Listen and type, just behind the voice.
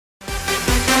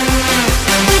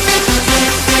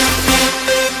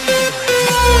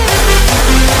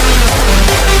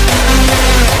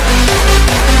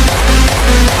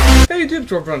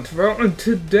and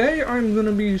today I'm going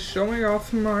to be showing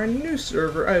off my new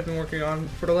server I've been working on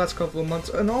for the last couple of months,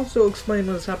 and also explain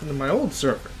what has happened to my old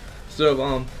server. So,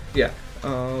 on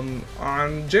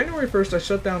January 1st I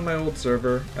shut down my old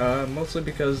server, mostly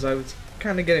because I was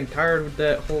kind of getting tired with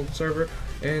that whole server,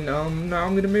 and now I'm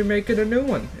going to be making a new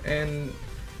one, and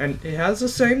it has the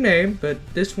same name, but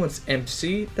this one's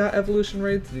MC.Evolution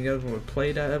Raids, and the other one would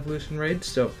Play.Evolution Raids,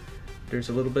 so there's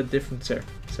a little bit of difference there.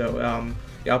 So,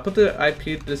 yeah, I'll put the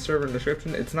IP to this server in the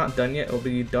description. It's not done yet. It'll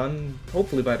be done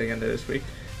hopefully by the end of this week.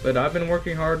 But I've been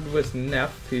working hard with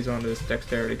Neff. He's on his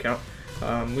dexterity count.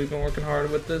 We've been working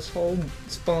hard with this whole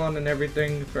spawn and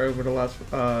everything for over the last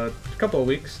couple of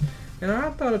weeks. And I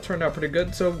thought it turned out pretty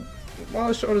good. So while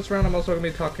I show this around, I'm also going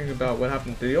to be talking about what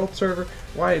happened to the old server,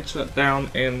 why it shut down,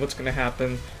 and what's going to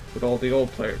happen with all the old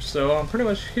players. So pretty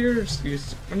much here's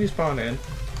when you spawn in.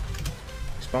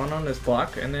 Spawn on this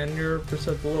block, and then there's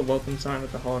a little welcome sign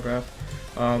with the holograph.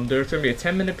 There's going to be a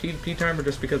 10-minute PvP timer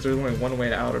just because there's only one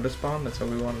way out of the spawn. That's how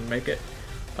we want to make it.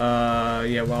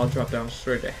 Yeah, well, I'll drop down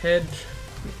straight ahead,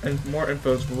 and more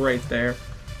info's right there.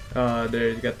 There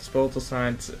you got disposal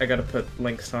signs. I gotta put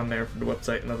links on there for the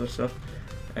website and other stuff.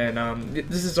 And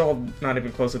this is all not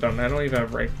even close to done. I don't even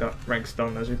have ranks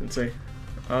done, as you can see.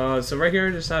 So right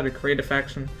here, just how to create a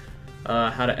faction,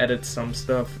 how to edit some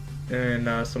stuff,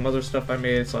 and some other stuff I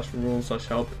made, /rules,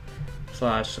 /help,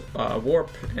 /warp,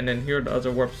 and then here are the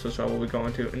other warps which I will be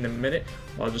going to in a minute.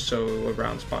 I'll just show you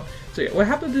around spawn. So yeah, what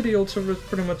happened to the old server is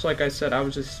pretty much like I said. I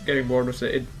was just getting bored with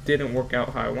it. It didn't work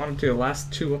out how I wanted to. The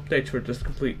last two updates were just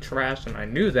complete trash, and I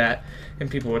knew that, and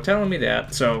people were telling me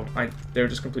that, so they were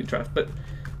just complete trash. But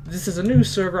this is a new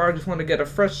server. I just want to get a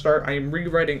fresh start. I am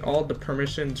rewriting all the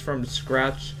permissions from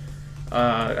scratch.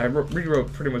 I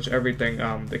rewrote pretty much everything.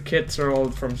 The kits are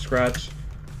all from scratch.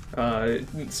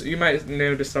 So you might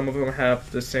notice some of them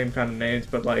have the same kind of names,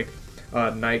 but like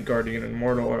Knight, Guardian, and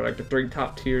Mortal are like the 3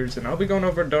 top tiers, and I'll be going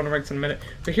over donor ranks in a minute.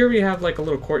 But here we have like a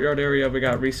little courtyard area. We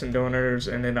got recent donors,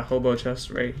 and then a hobo chest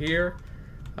right here.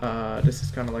 This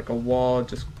is kind of like a wall. It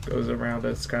just goes around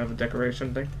as kind of a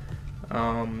decoration thing.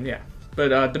 Yeah.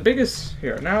 But the biggest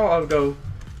here, now I'll go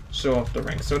show off the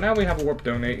ranks. So now we have a warp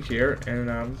donate here,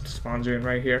 and spawns you in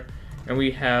right here. And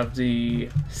we have the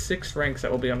 6 ranks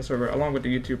that will be on the server, along with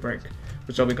the YouTube rank,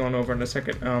 which I'll be going over in a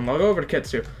second. I'll go over the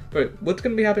kits too. But what's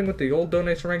going to be happening with the old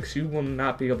donation ranks, you will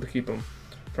not be able to keep them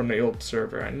from the old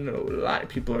server. I know a lot of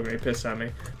people are going to be pissed at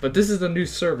me. But this is the new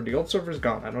server. The old server is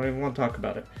gone. I don't even want to talk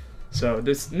about it. So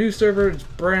this new server is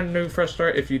brand new, fresh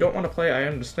start. If you don't want to play, I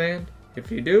understand.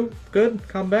 If you do, good,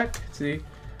 come back, see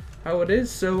how it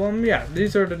is. So yeah,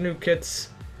 these are the new kits.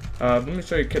 Let me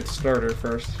show you kit starter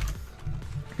first.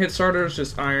 Kit starter is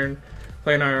just iron,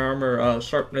 plain iron armor,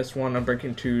 sharpness 1,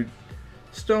 unbreaking 2,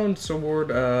 stone sword,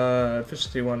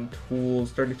 efficiency 1,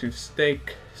 tools, 32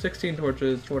 stake, 16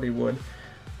 torches, 40 wood,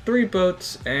 3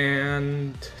 boats,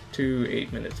 and 2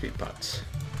 8-minute speed pots.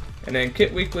 And then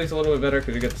kit weekly is a little bit better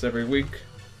because you get this every week.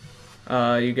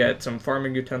 You get some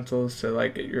farming utensils to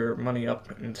like get your money up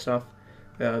and stuff.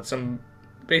 Some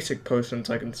basic potions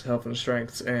like health and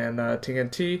strength, and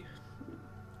TNT.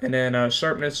 And then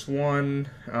sharpness 1,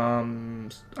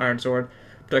 iron sword,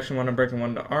 protection 1, unbreaking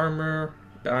 1, the armor,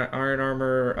 iron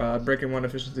armor, breaking 1,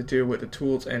 efficiency 2 with the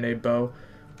tools and a bow,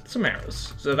 some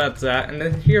arrows. So that's that. And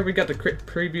then here we got the crit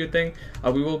preview thing.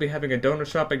 We will be having a donor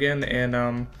shop again,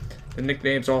 and the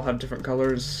nicknames all have different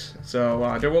colors.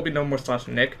 So there will be no more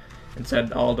 /Nick.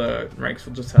 Instead, all the ranks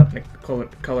will just have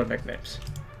color nicknames.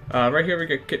 Right here we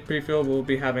get kit prefill. We'll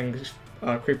be having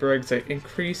creeper eggs that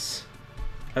increase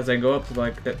as I go up to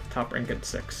like the top rank at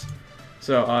 6.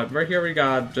 So right here we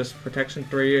got just protection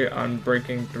 3,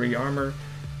 unbreaking 3 armor,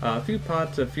 a few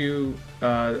pots, a few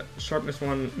sharpness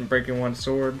 1, unbreaking 1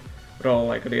 sword, but all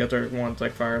like the other ones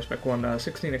like fire spec 1,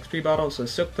 16 XP bottles, so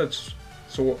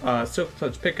silk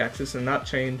touch pickaxes and not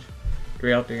change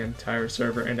throughout the entire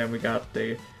server. And then we got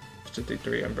the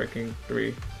 53 unbreaking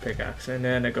 3 pickaxe, and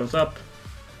then it goes up,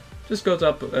 just goes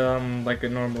up like a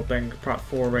normal thing. Prot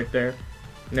 4 right there.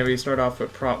 And then we start off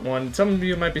with Prot 1. Some of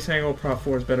you might be saying, oh, Prot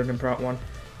 4 is better than Prot 1.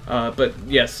 But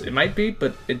yes, it might be,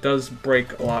 but it does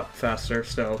break a lot faster.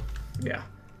 So yeah,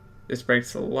 this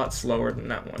breaks a lot slower than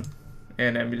that one.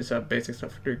 And then we just have basic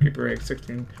stuff for 3 creeper eggs,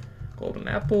 16 golden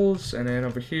apples. And then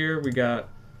over here we got,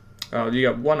 you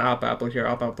got 1 op apple here.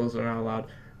 Op apples are not allowed.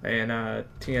 And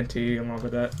TNT along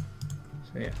with that.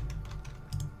 So yeah.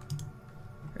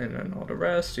 And then all the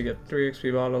rest, you get 3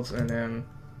 XP bottles, and then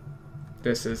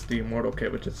this is the Immortal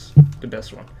kit, which is the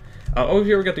best one. Over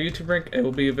here we got the YouTube rank. It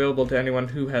will be available to anyone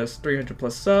who has 300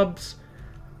 plus subs,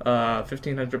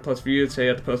 1500 plus views. So you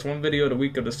have to post 1 video the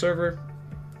week of the server.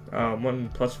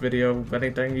 1+ video of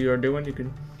anything you are doing. You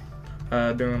can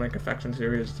doing like a faction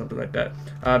series or something like that.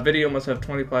 Video must have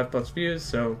 25+ views,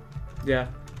 so yeah.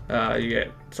 You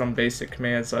get some basic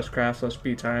commands / craft /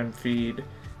 speed time, feed,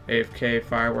 AFK,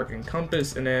 firework, and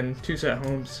compass, and then 2 set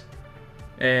homes,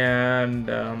 and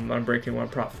unbreaking 1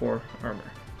 prop 4 armor.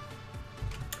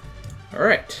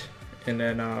 Alright, and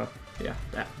then yeah,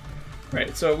 that.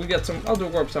 Right, so we got some other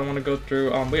warps I want to go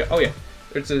through. Oh yeah,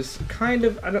 there's this kind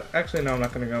of, I'm not going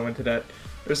to go into that.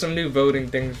 There's some new voting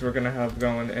things we're going to have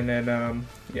going, and then,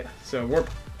 yeah, so warp,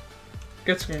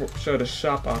 show the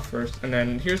shop off first, and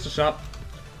then here's the shop.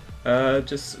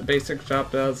 Just a basic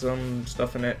shop that has some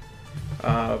stuff in it.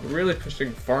 Really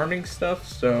pushing farming stuff,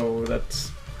 so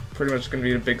that's pretty much going to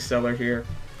be the big seller here.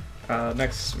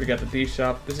 Next, we got the D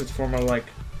shop. This is for more like,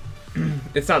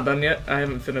 it's not done yet. I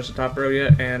haven't finished the top row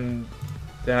yet, and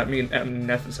that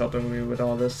Neff is helping me with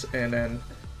all this, and then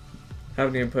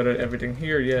haven't even put everything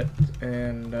here yet,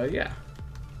 and yeah.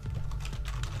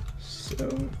 So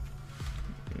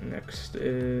next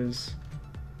is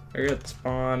I got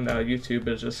spawn. YouTube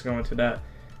is just going to that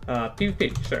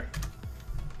PvP. Sure.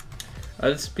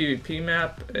 This PvP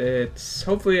map. It's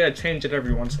hopefully I change it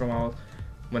every once in a while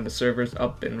when the server's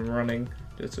up and running,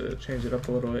 just to change it up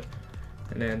a little bit.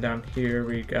 And then down here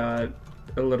we got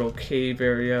a little cave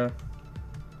area.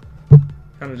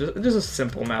 Kind of just a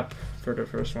simple map for the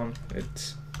first one.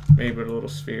 It's made with a little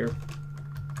sphere.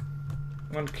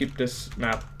 I want to keep this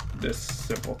map this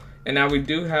simple. And now we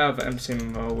do have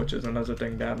MCMO, which is another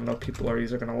thing that I don't know people are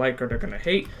either gonna like or they're gonna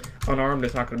hate. Unarmed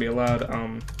is not gonna be allowed.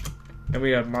 And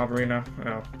we have Mob Arena.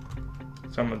 Oh,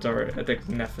 someone's already. I think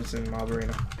Neff is in Mob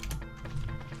Arena.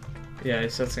 Yeah,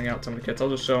 he's testing out some of the kits. I'll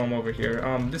just show them over here.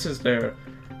 This is their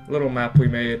little map we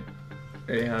made.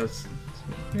 It has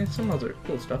some other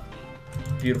cool stuff.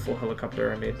 Beautiful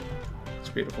helicopter I made. It's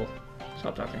beautiful.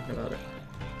 Stop talking about it.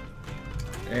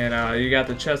 And you got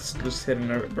the chest just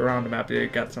hidden around the map. You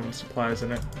got some supplies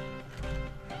in it.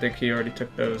 I think he already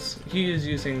took those. He is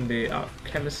using the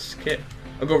chemist kit.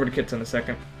 I'll go over the kits in a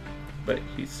second. But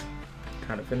he's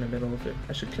kind of in the middle of it.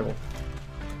 I should kill him.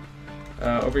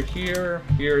 Over here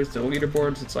is the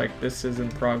leaderboards. It's like this is in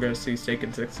progress. He's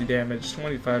taking 60 damage,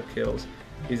 25 kills.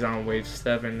 He's on wave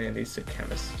 7 and he's a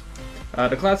chemist.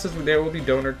 The classes, there will be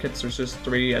donor kits. There's just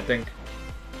 3, I think.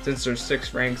 Since there's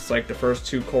 6 ranks, like the first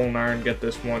 2 coal and iron get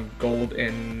this one, gold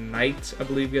and knight, I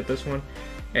believe, get this one,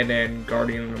 and then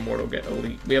guardian and immortal get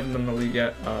elite. We haven't done elite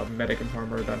yet. Medic and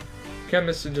farmer are done.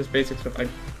 Chemist is just basic stuff. I'm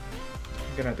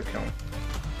gonna have to kill him.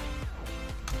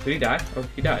 Did he die? Oh,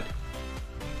 he died.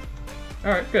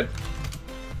 Alright, good.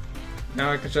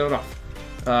 Now I can show it off.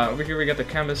 Over here we got the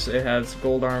chemist. It has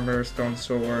gold armor, stone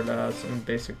sword, some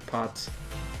basic pots.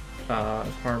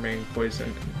 Harming, poison,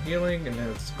 and healing, and then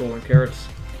it's golden carrots.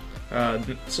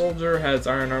 Soldier has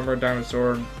iron armor, diamond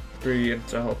sword, 3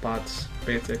 insta health pots,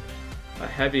 basic.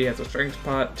 Heavy has a strength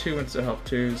pot, 2 insta health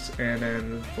 2s, and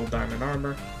then full diamond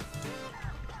armor.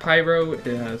 Pyro, it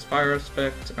has fire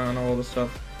effect on all the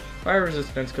stuff. Fire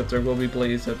resistance, because there will be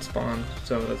blaze at spawn,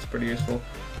 so that's pretty useful.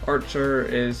 Archer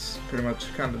is pretty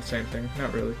much kind of the same thing,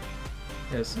 not really.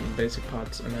 It has some basic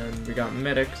pots, and then we got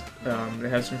medic. It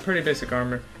has some pretty basic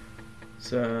armor.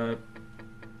 It's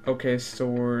okay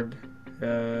sword,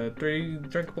 3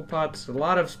 drinkable pots, a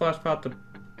lot of splash pot to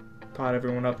pot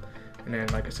everyone up, and then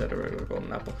like I said, a regular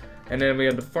golden apple. And then we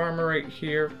have the farmer right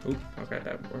here. Oop, okay,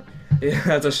 that worked. It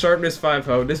has a sharpness 5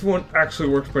 hoe. This one actually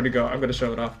works pretty good. I'm gonna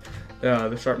show it off.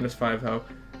 The sharpness 5 hoe.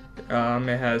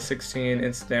 It has 16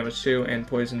 instant damage 2 and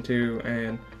poison 2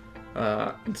 and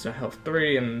instant health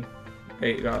 3 and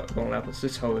 8 golden apples.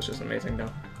 This hoe is just amazing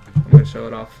though. I'm gonna show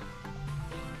it off.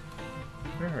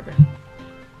 Where are they?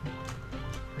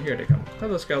 Here they come.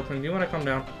 Hello, skeleton. You want to come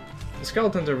down? The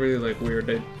skeletons are really like weird.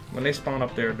 When they spawn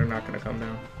up there, they're not gonna come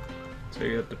down. So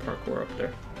you have to parkour up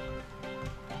there.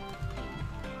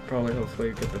 Probably,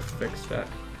 hopefully, get to fix that.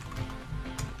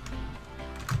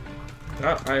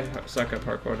 Oh, I suck at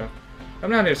parkour now.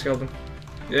 Come down here, skeleton.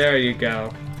 There you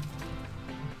go.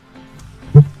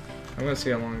 I'm gonna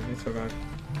see how long he survives.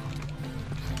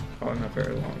 Oh, not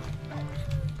very long.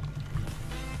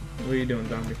 What are you doing,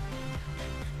 zombie?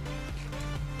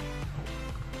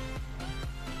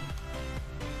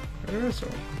 There is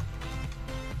one.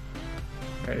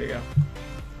 There you go.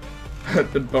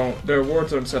 The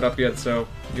rewards aren't set up yet, so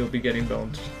you'll be getting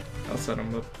bones. I'll set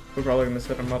them up. We're probably gonna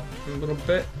set them up in a little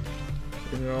bit.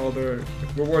 And all the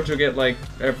rewards you'll get, like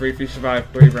if you survive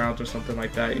 3 rounds or something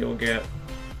like that, you'll get,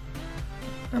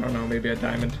 I don't know, maybe a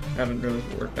diamond. I haven't really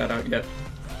worked that out yet.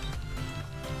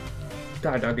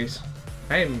 Die, doggies.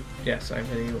 Yes, I'm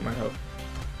hitting you with my hoe.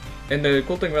 And the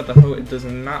cool thing about the hoe, it does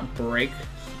not break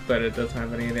but it doesn't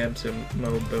have any of the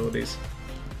MCMO abilities.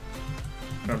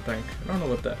 I don't think. I don't know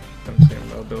what that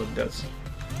MCMO ability does.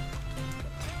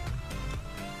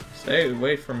 Stay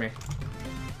away from me.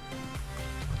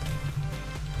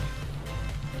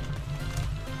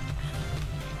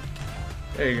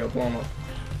 There you go, blow him up.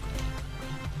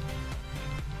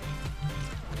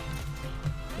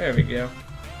 There we go.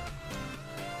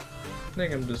 I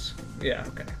think I'm just, yeah,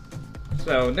 okay.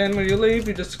 So then when you leave,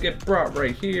 you just get brought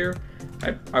right here.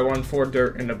 I won 4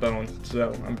 dirt and a bone,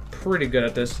 so I'm pretty good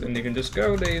at this. And you can just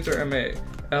go to either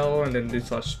MAL and then do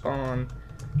 /spawn,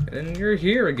 and then you're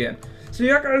here again. So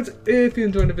yeah guys, if you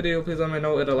enjoyed the video, please let me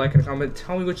know, hit a like and a comment,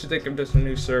 tell me what you think of this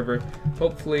new server.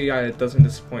 Hopefully it doesn't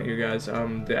disappoint you guys.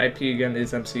 The IP again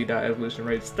is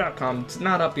mc.evolutionraids.com. It's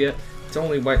not up yet, it's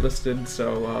only whitelisted,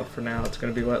 so for now it's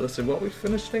going to be whitelisted while we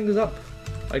finish things up,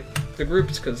 like the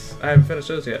groups, because I haven't finished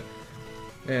those yet.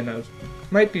 And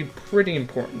might be pretty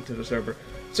important to the server.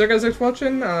 So guys, thanks for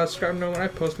watching, subscribe to know when I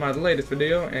post my latest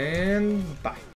video, and bye.